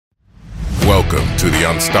Welcome to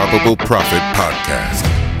the Unstoppable Profit Podcast.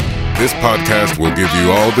 This podcast will give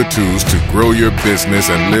you all the tools to grow your business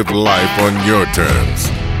and live life on your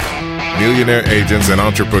terms. Millionaire agents and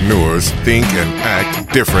entrepreneurs think and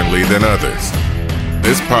act differently than others.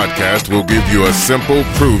 This podcast will give you a simple,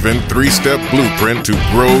 proven 3-step blueprint to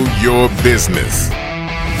grow your business.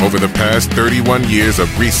 Over the past 31 years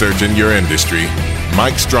of research in your industry,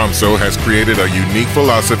 Mike Stromsoe has created a unique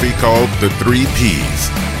philosophy called the 3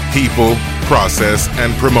 Ps: people, process,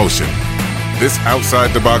 and promotion. This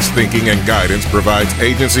outside-the-box thinking and guidance provides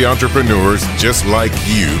agency entrepreneurs just like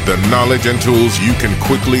you the knowledge and tools you can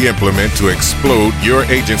quickly implement to explode your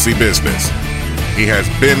agency business. He has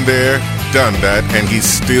been there, done that, and he's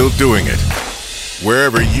still doing it.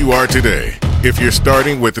 Wherever you are today, if you're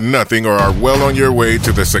starting with nothing or are well on your way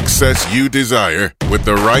to the success you desire, with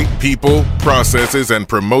the right people, processes, and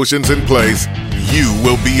promotions in place, you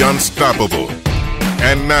will be unstoppable.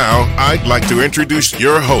 And now, I'd like to introduce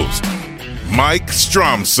your host, Mike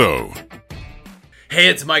Stromsoe. Hey,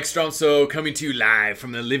 it's Mike Stromsoe coming to you live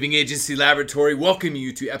from the Living Agency Laboratory. Welcome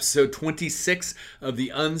you to episode 26 of the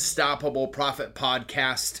Unstoppable Profit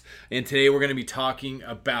Podcast. And today we're going to be talking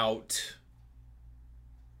about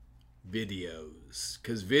videos.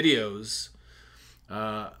 Because videos,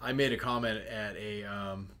 I made a comment at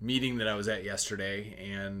a meeting that I was at yesterday,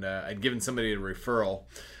 and I'd given somebody a referral,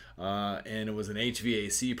 and it was an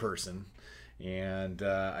HVAC person. And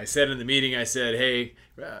I said in the meeting, I said, hey,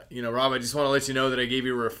 Rob, I just want to let you know that I gave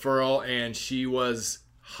you a referral and she was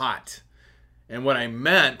hot. And what I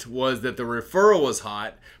meant was that the referral was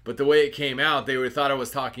hot, but the way it came out, they thought I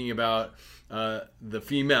was talking about the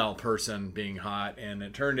female person being hot, and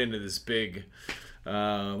it turned into this big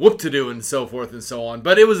whoop-to-do and so forth and so on.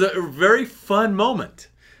 But it was a very fun moment.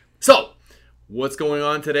 So, what's going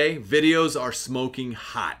on today? Videos are smoking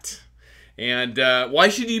hot. And why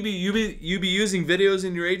should you be using videos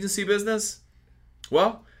in your agency business?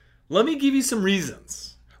 Well, let me give you some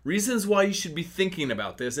reasons. Reasons why you should be thinking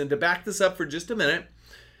about this. And to back this up for just a minute,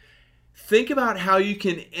 think about how you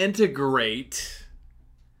can integrate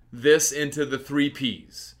this into the 3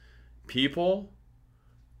 Ps: people,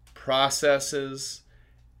 processes,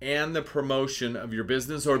 and the promotion of your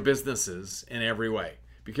business or businesses in every way.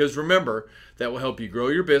 Because remember, that will help you grow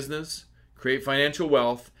your business, create financial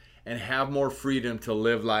wealth, and have more freedom to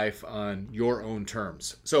live life on your own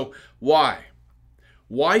terms. So why?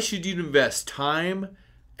 Why should you invest time,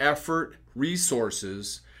 effort,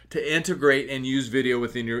 resources to integrate and use video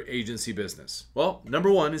within your agency business? Well,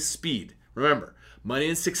 number 1 is speed. Remember, money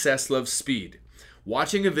and success love speed.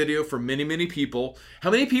 Watching a video for many, many people.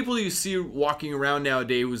 How many people do you see walking around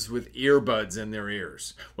nowadays with earbuds in their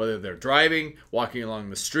ears? Whether they're driving, walking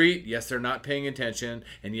along the street. Yes, they're not paying attention.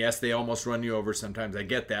 And yes, they almost run you over sometimes. I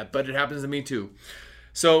get that. But it happens to me too.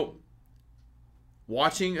 So,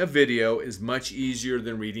 watching a video is much easier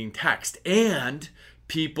than reading text. And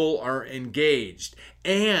people are engaged.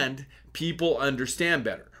 And people understand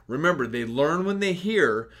better. Remember, they learn when they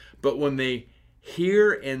hear, but when they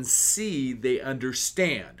hear and see, they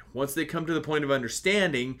understand. Once they come to the point of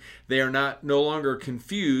understanding, they are no longer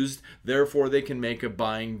confused, therefore they can make a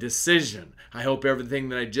buying decision. I hope everything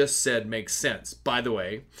that I just said makes sense. By the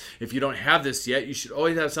way, if you don't have this yet, you should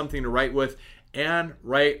always have something to write with and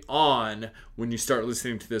write on when you start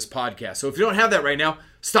listening to this podcast. So if you don't have that right now,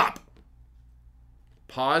 stop.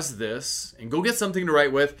 Pause this and go get something to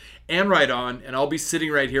write with and write on, and I'll be sitting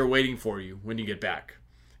right here waiting for you when you get back.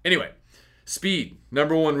 Anyway, speed,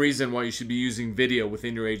 number 1 reason why you should be using video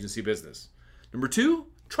within your agency business. Number 2,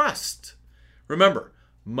 trust. Remember,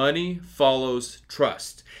 money follows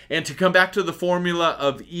trust. And to come back to the formula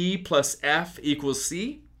of E plus F equals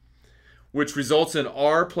C, which results in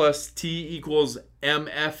R plus T equals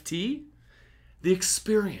MFT, the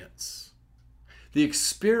experience. The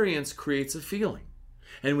experience creates a feeling.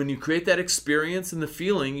 And when you create that experience and the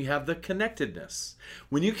feeling, you have the connectedness.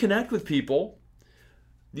 When you connect with people,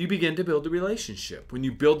 you begin to build a relationship. When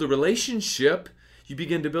you build the relationship, you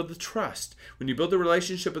begin to build the trust. When you build the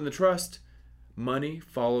relationship and the trust, money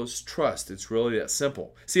follows trust. It's really that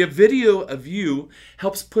simple. See, a video of you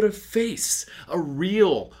helps put a face, a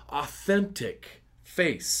real, authentic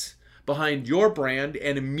face behind your brand,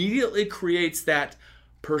 and immediately creates that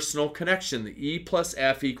personal connection. The E plus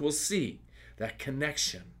F equals C, that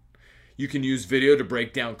connection. You can use video to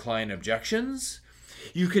break down client objections.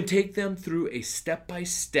 You can take them through a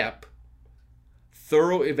step-by-step,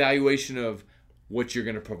 thorough evaluation of what you're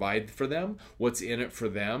going to provide for them, what's in it for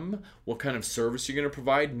them, what kind of service you're going to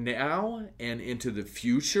provide now and into the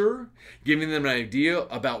future, giving them an idea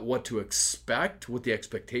about what to expect, what the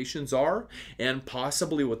expectations are, and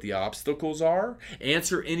possibly what the obstacles are.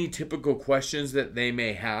 Answer any typical questions that they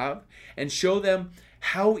may have, and show them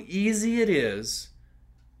how easy it is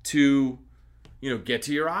to, get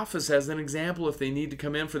to your office as an example if they need to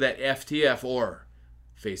come in for that FTF or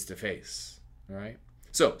face-to-face. All right?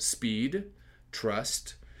 So, speed,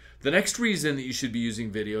 trust. The next reason that you should be using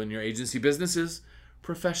video in your agency business is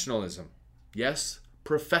professionalism. Yes,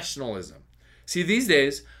 professionalism. See, these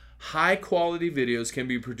days, high-quality videos can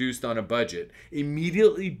be produced on a budget,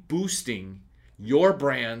 immediately boosting your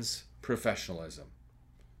brand's professionalism.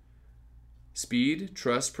 Speed,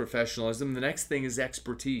 trust, professionalism. The next thing is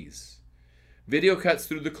expertise. Video cuts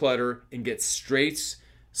through the clutter and gets straight.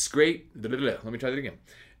 Let me try that again.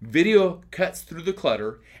 Video cuts through the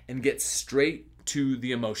clutter and gets straight to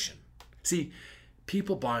the emotion. See,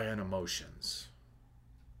 people buy on emotions.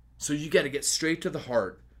 So you got to get straight to the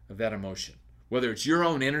heart of that emotion, whether it's your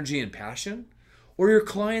own energy and passion or your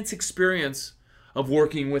client's experience of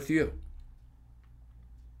working with you.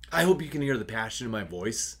 I hope you can hear the passion in my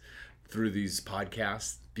voice through these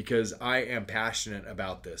podcasts, because I am passionate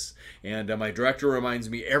about this. And my director reminds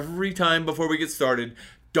me every time before we get started,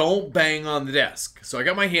 don't bang on the desk. So I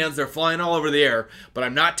got my hands, they're flying all over the air, but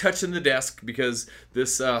I'm not touching the desk because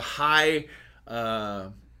this high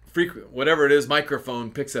frequent, whatever it is,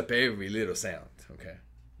 microphone picks up every little sound. Okay.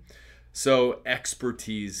 So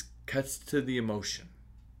expertise cuts to the emotion.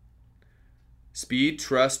 Speed,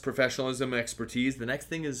 trust, professionalism, expertise. The next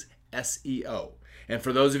thing is SEO. And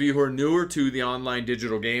for those of you who are newer to the online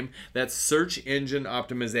digital game, that's search engine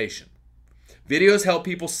optimization. Videos help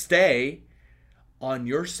people stay on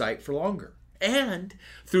your site for longer. And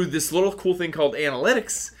through this little cool thing called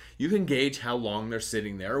analytics, you can gauge how long they're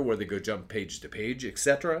sitting there, where they go jump page to page,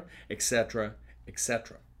 etc., etc.,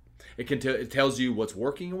 etc. It tells you what's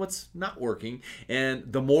working and what's not working.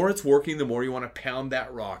 And the more it's working, the more you want to pound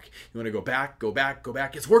that rock. You want to go back, go back, go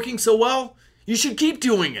back. It's working so well, you should keep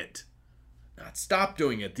doing it. Not stop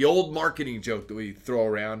doing it. The old marketing joke that we throw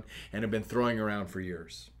around and have been throwing around for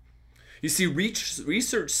years. You see,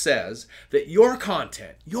 research says that your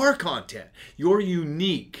content, your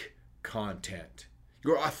unique content,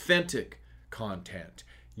 your authentic content,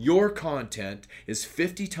 your content is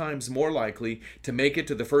 50 times more likely to make it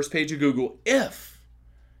to the first page of Google if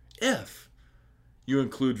you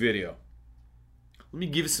include video. Let me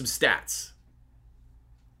give you some stats.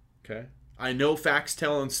 Okay? I know facts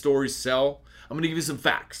tell and stories sell. I'm going to give you some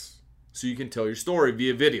facts so you can tell your story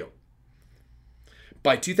via video.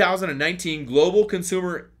 By 2019, global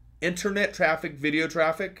consumer internet traffic, video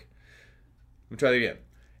traffic, let me try that again.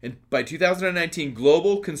 And by 2019,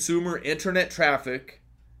 global consumer internet traffic,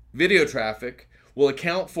 video traffic, will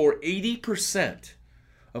account for 80%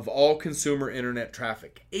 of all consumer internet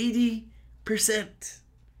traffic. 80%.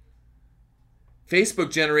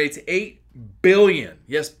 Facebook generates 8 billion,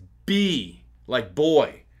 yes, B, like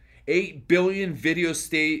boy, 8 billion video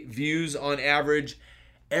views on average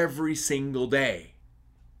every single day.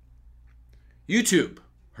 YouTube,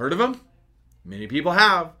 heard of them? Many people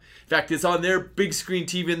have. In fact, it's on their big screen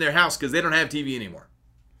TV in their house because they don't have TV anymore.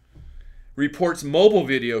 Reports mobile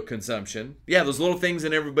video consumption, yeah, those little things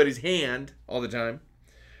in everybody's hand all the time,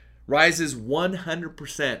 rises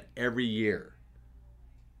 100% every year.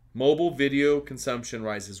 Mobile video consumption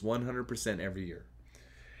rises 100% every year.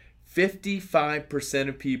 55%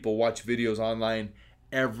 of people watch videos online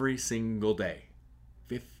every single day.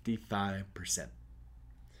 55%.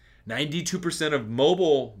 92% of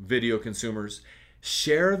mobile video consumers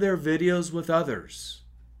share their videos with others.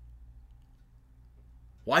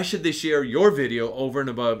 Why should they share your video over and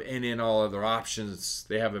above any and all other options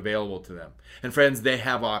they have available to them? And friends, they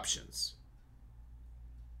have options.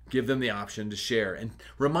 Give them the option to share and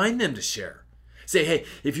remind them to share. Say, hey,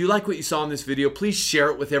 if you like what you saw in this video, please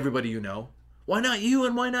share it with everybody you know. Why not you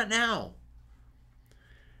and why not now?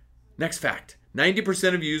 Next fact.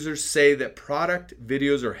 90% of users say that product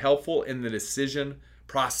videos are helpful in the decision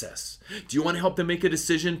process. Do you want to help them make a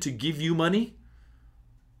decision to give you money?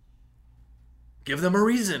 Give them a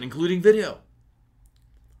reason, including video.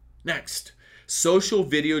 Next, social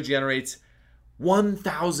video generates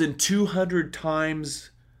 1,200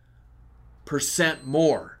 times %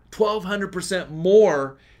 more, 1,200%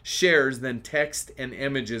 more shares than text and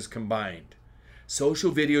images combined.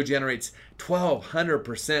 Social video generates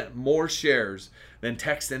 1,200% more shares than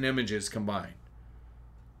text and images combined.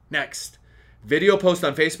 Next, video posts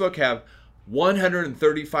on Facebook have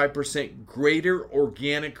 135% greater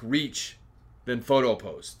organic reach than photo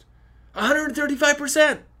posts.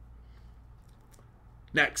 135%.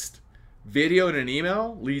 Next, video in an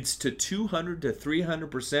email leads to 200 to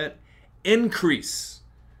 300% increase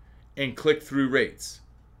in click-through rates.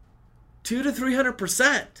 2 to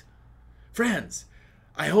 300%. Friends,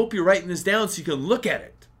 I hope you're writing this down so you can look at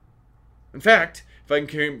it. In fact, if I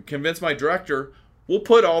can convince my director, we'll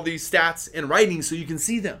put all these stats in writing so you can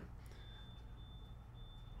see them.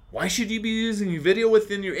 Why should you be using video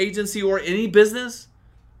within your agency or any business?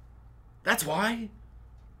 That's why.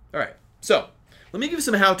 All right, so let me give you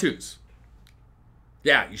some how-tos.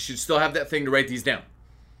 Yeah, you should still have that thing to write these down.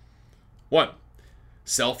 1,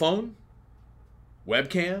 cell phone,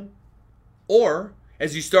 webcam, or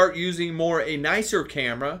as you start using more a nicer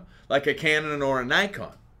camera like a Canon or a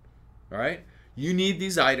Nikon, all right? You need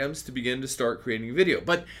these items to begin to start creating video.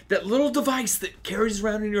 But that little device that carries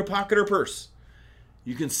around in your pocket or purse,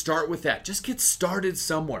 you can start with that. Just get started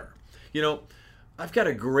somewhere. You know, I've got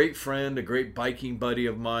a great friend, a great biking buddy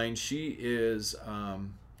of mine. She is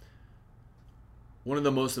one of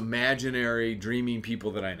the most imaginary, dreaming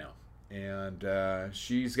people that I know. And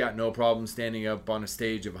she's got no problem standing up on a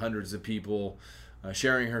stage of hundreds of people,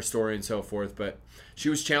 sharing her story and so forth. But she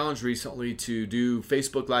was challenged recently to do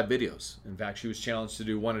Facebook Live videos. In fact, she was challenged to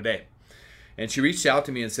do one a day. And she reached out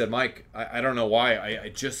to me and said, Mike, I don't know why.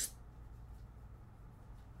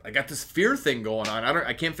 I got this fear thing going on.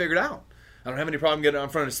 I can't figure it out. I don't have any problem getting on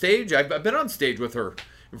front of stage. I've been on stage with her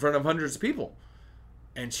in front of hundreds of people.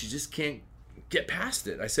 And she just can't get past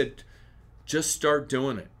it. I said, just start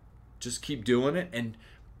doing it. Just keep doing it and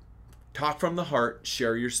talk from the heart,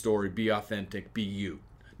 share your story, be authentic, be you.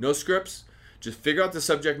 No scripts. Just figure out the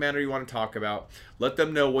subject matter you want to talk about. Let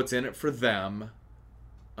them know what's in it for them.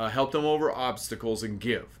 Help them over obstacles and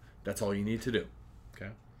give. That's all you need to do.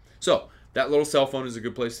 Okay. So that little cell phone is a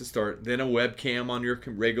good place to start. Then a webcam on your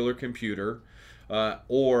regular computer.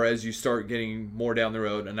 Or as you start getting more down the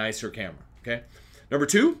road, a nicer camera. Okay. Number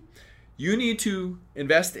 2, you need to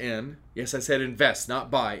invest in, yes, I said invest,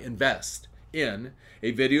 not buy, invest in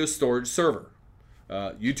a video storage server.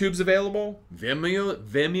 YouTube's available.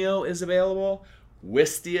 Vimeo is available.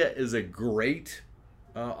 Wistia is a great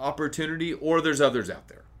opportunity, or there's others out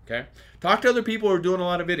there. Okay. Talk to other people who are doing a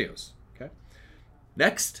lot of videos. Okay.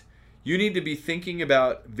 Next, you need to be thinking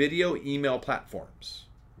about video email platforms.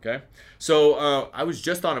 Okay. So I was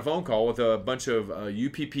just on a phone call with a bunch of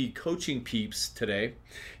UPP coaching peeps today,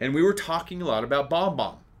 and we were talking a lot about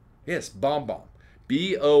BombBomb. Yes, BombBomb.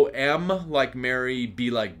 B-O-M like Mary, B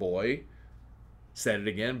like boy. Said it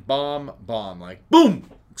again. Bomb, like boom,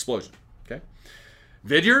 explosion. Okay.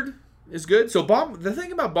 Vidyard is good. So the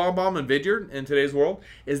thing about BombBomb and Vidyard in today's world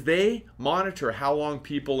is they monitor how long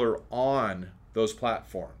people are on those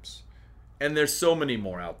platforms. And there's so many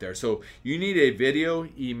more out there. So you need a video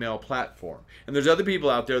email platform. And there's other people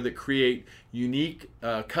out there that create unique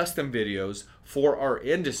custom videos for our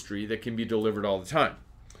industry that can be delivered all the time.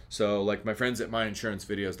 So like my friends at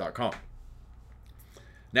myinsurancevideos.com.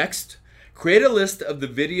 Next, create a list of the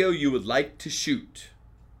video you would like to shoot.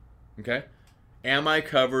 Okay? Am I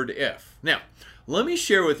covered if? Now, let me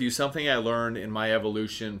share with you something I learned in my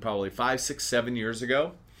evolution probably 5, 6, 7 years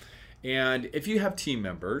ago. And if you have team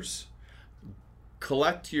members,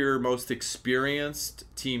 collect your most experienced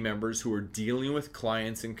team members who are dealing with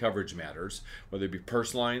clients in coverage matters, whether it be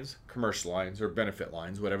personal lines, commercial lines, or benefit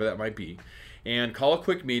lines, whatever that might be, and call a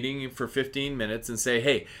quick meeting for 15 minutes and say,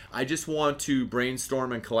 hey, I just want to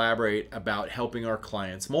brainstorm and collaborate about helping our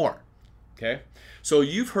clients more. Okay? So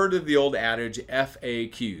you've heard of the old adage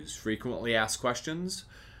FAQs, frequently asked questions.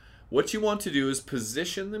 What you want to do is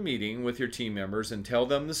position the meeting with your team members and tell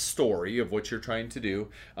them the story of what you're trying to do.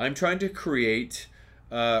 I'm trying to create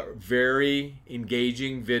very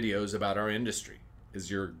engaging videos about our industry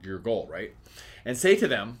is your goal, right? And say to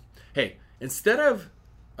them, hey, instead of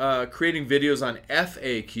creating videos on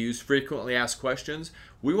FAQs, frequently asked questions,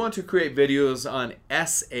 we want to create videos on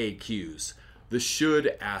SAQs, the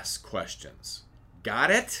should ask questions.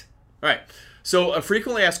 Got it? All right. So a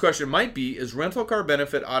frequently asked question might be, is rental car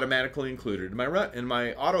benefit automatically included in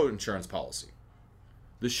my auto insurance policy?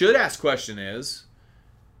 The should ask question is,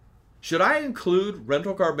 should I include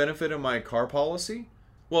rental car benefit in my car policy?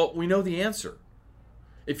 Well, we know the answer.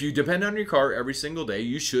 If you depend on your car every single day,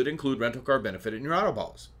 you should include rental car benefit in your auto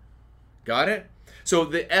policy. Got it? So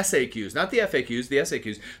the SAQs, not the FAQs, the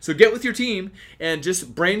SAQs. So get with your team and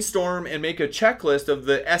just brainstorm and make a checklist of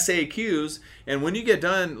the SAQs. And when you get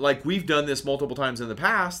done, like we've done this multiple times in the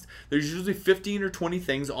past, there's usually 15 or 20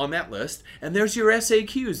 things on that list. And there's your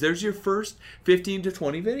SAQs. There's your first 15 to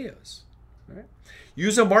 20 videos. All right?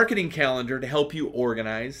 Use a marketing calendar to help you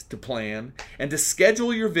organize, to plan, and to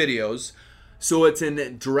schedule your videos So it's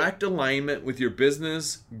in direct alignment with your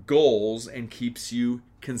business goals and keeps you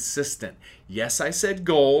consistent. Yes, I said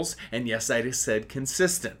goals, and yes, I said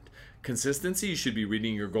consistent. Consistency, you should be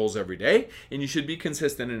reading your goals every day, and you should be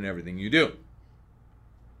consistent in everything you do.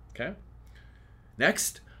 Okay?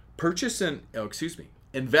 Next,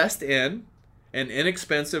 invest in an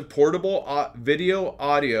inexpensive portable video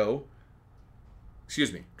audio.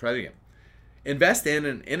 Try that again. Invest in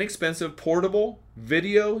an inexpensive portable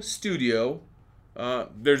video studio.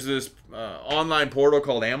 There's this online portal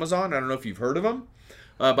called Amazon. I don't know if you've heard of them.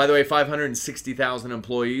 By the way, 560,000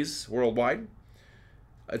 employees worldwide.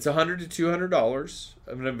 It's $100 to $200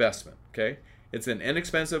 of an investment. Okay, it's an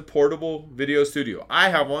inexpensive portable video studio. I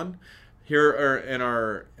have one here in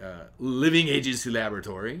our living agency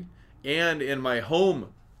laboratory and in my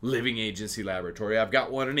home living agency laboratory. I've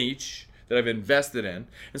got one in each that I've invested in,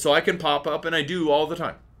 and so I can pop up, and I do all the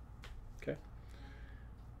time. Okay.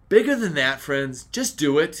 Bigger than that, friends, just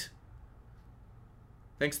do it.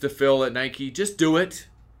 Thanks to Phil at Nike, just do it,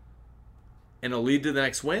 and it'll lead to the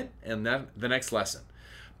next win and the next lesson.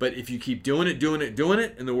 But if you keep doing it,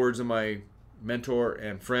 in the words of my mentor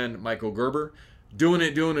and friend Michael Gerber, doing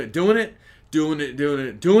it,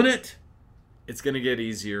 it's going to get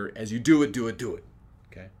easier as you do it.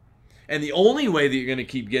 Okay? And the only way that you're going to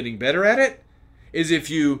keep getting better at it is if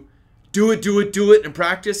you do it and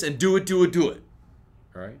practice and do it.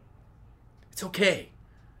 All right? It's okay.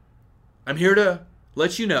 I'm here to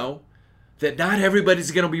let you know that not everybody's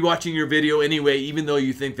going to be watching your video anyway, even though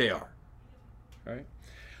you think they are. All right?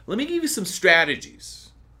 Let me give you some strategies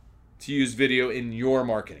to use video in your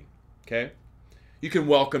marketing. Okay? You can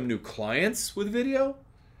welcome new clients with video.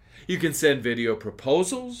 You can send video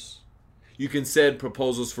proposals. You can send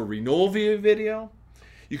proposals for renewal via video.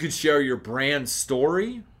 You can share your brand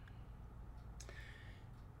story.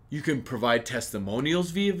 You can provide testimonials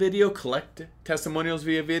via video, collect testimonials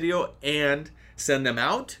via video, and send them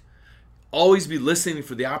out. Always be listening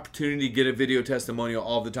for the opportunity to get a video testimonial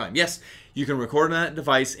all the time. Yes, you can record on that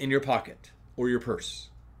device in your pocket or your purse.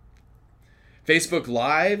 Facebook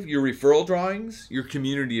Live, your referral drawings, your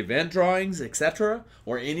community event drawings, etc.,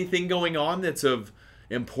 or anything going on that's of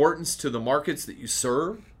importance to the markets that you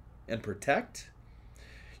serve and protect.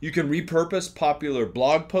 You can repurpose popular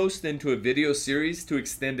blog posts into a video series to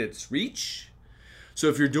extend its reach. So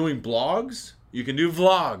if you're doing blogs, you can do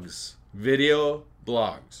vlogs, video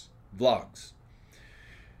blogs.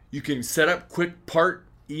 You can set up quick part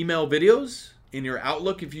email videos in your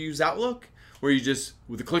Outlook if you use Outlook, where you just,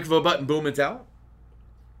 with the click of a button, boom, it's out.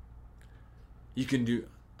 You can do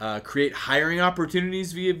create hiring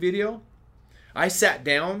opportunities via video. I sat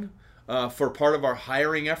down for part of our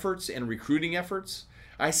hiring efforts and recruiting efforts.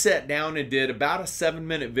 I sat down and did about a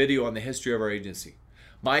 7-minute video on the history of our agency,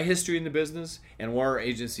 my history in the business, and where our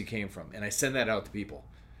agency came from. And I send that out to people.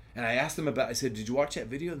 And I asked them I said, did you watch that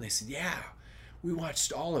video? And they said, yeah, we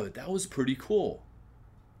watched all of it. That was pretty cool.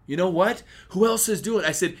 You know what? Who else is doing it?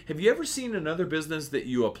 I said, have you ever seen another business that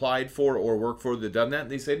you applied for or worked for that done that?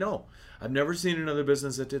 And they say, no, I've never seen another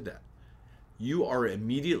business that did that. You are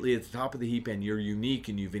immediately at the top of the heap, and you're unique,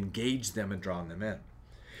 and you've engaged them and drawn them in.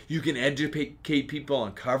 You can educate people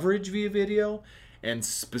on coverage via video and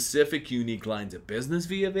specific unique lines of business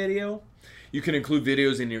via video. You can include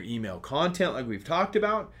videos in your email content like we've talked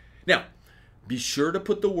about. Now, be sure to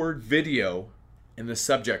put the word video in the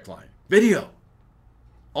subject line. Video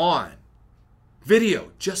on.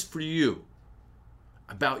 Video just for you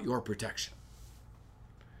about your protection.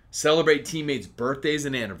 Celebrate teammates' birthdays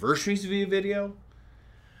and anniversaries via video.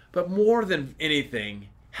 But more than anything,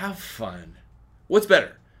 have fun. What's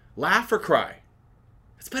better, laugh or cry?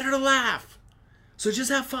 It's better to laugh. So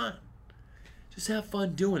just have fun. Just have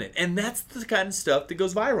fun doing it. And that's the kind of stuff that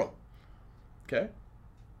goes viral. Okay?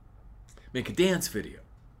 Make a dance video.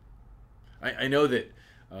 I know that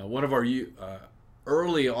one of our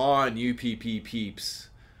early on UPP peeps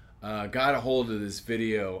got a hold of this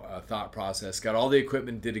video thought process, got all the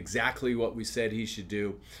equipment, did exactly what we said he should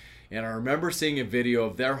do. And I remember seeing a video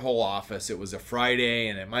of their whole office. It was a Friday,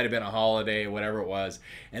 and it might have been a holiday, whatever it was.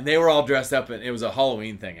 And they were all dressed up, and it was a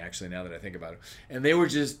Halloween thing, actually, now that I think about it. And they were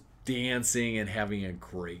just dancing and having a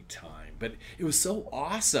great time. But it was so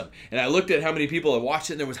awesome. And I looked at how many people had watched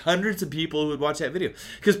it, and there was hundreds of people who would watch that video.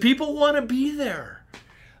 Because people want to be there.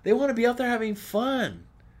 They want to be out there having fun.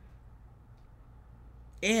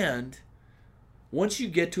 And once you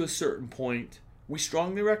get to a certain point, we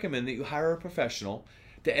strongly recommend that you hire a professional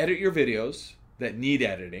to edit your videos that need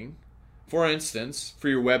editing. For instance, for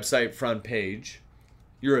your website front page,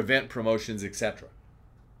 your event promotions, etc.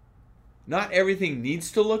 Not everything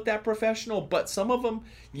needs to look that professional, but some of them,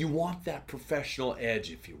 you want that professional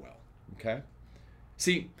edge, if you will. Okay?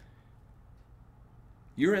 See,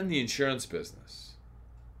 you're in the insurance business,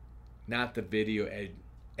 not the video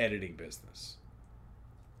editing business.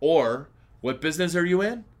 Or, what business are you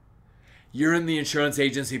in? You're in the insurance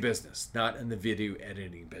agency business, not in the video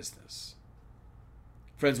editing business.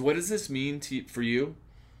 Friends, what does this mean for you?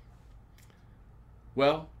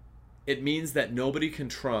 Well, it means that nobody can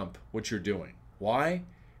trump what you're doing. Why?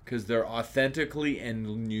 Because they're authentically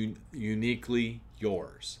and uniquely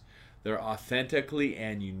yours. They're authentically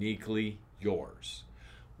and uniquely yours.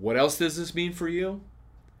 What else does this mean for you?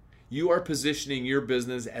 You are positioning your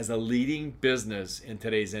business as a leading business in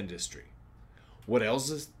today's industry. What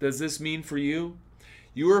else does this mean for you?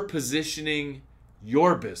 You are positioning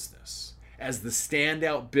your business as the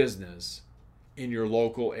standout business in your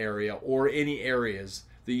local area or any areas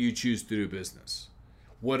that you choose to do business.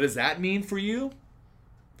 What does that mean for you?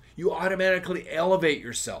 You automatically elevate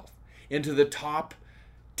yourself into the top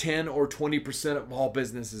 10 or 20% of all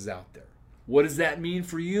businesses out there. What does that mean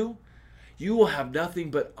for you? You will have nothing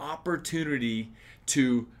but opportunity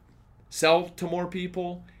to sell to more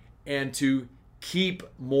people and to keep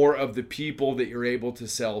more of the people that you're able to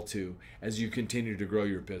sell to as you continue to grow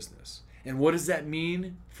your business. And what does that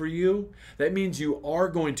mean for you? That means you are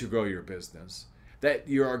going to grow your business, that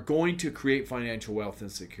you are going to create financial wealth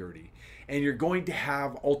and security, and you're going to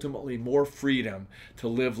have ultimately more freedom to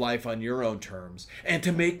live life on your own terms and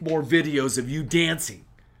to make more videos of you dancing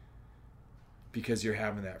because you're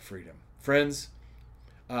having that freedom. Friends,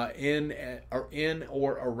 in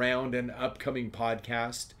or around an upcoming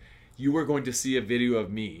podcast, you are going to see a video of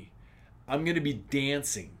me. I'm going to be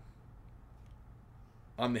dancing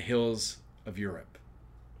on the hills of Europe.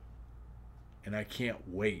 And I can't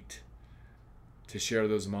wait to share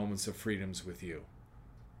those moments of freedoms with you.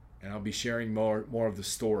 And I'll be sharing more of the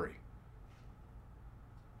story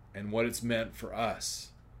and what it's meant for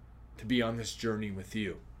us to be on this journey with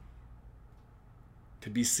you,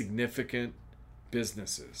 to be significant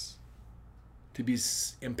businesses, to be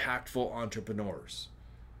impactful entrepreneurs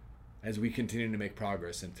as we continue to make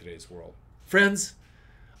progress in today's world. Friends,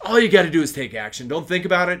 all you got to do is take action. Don't think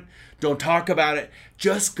about it. Don't talk about it.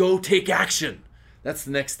 Just go take action. That's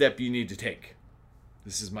the next step you need to take.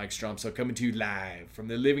 This is Mike Stromsoe coming to you live from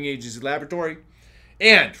the Living Agency Laboratory.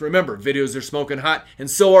 And remember, videos are smoking hot, and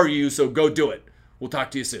so are you, so go do it. We'll talk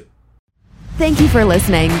to you soon. Thank you for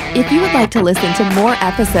listening. If you would like to listen to more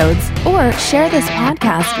episodes or share this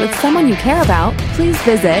podcast with someone you care about, please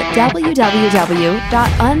visit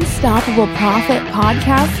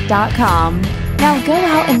www.unstoppableprofitpodcast.com. Now go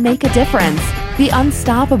out and make a difference. Be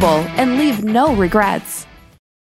unstoppable and leave no regrets.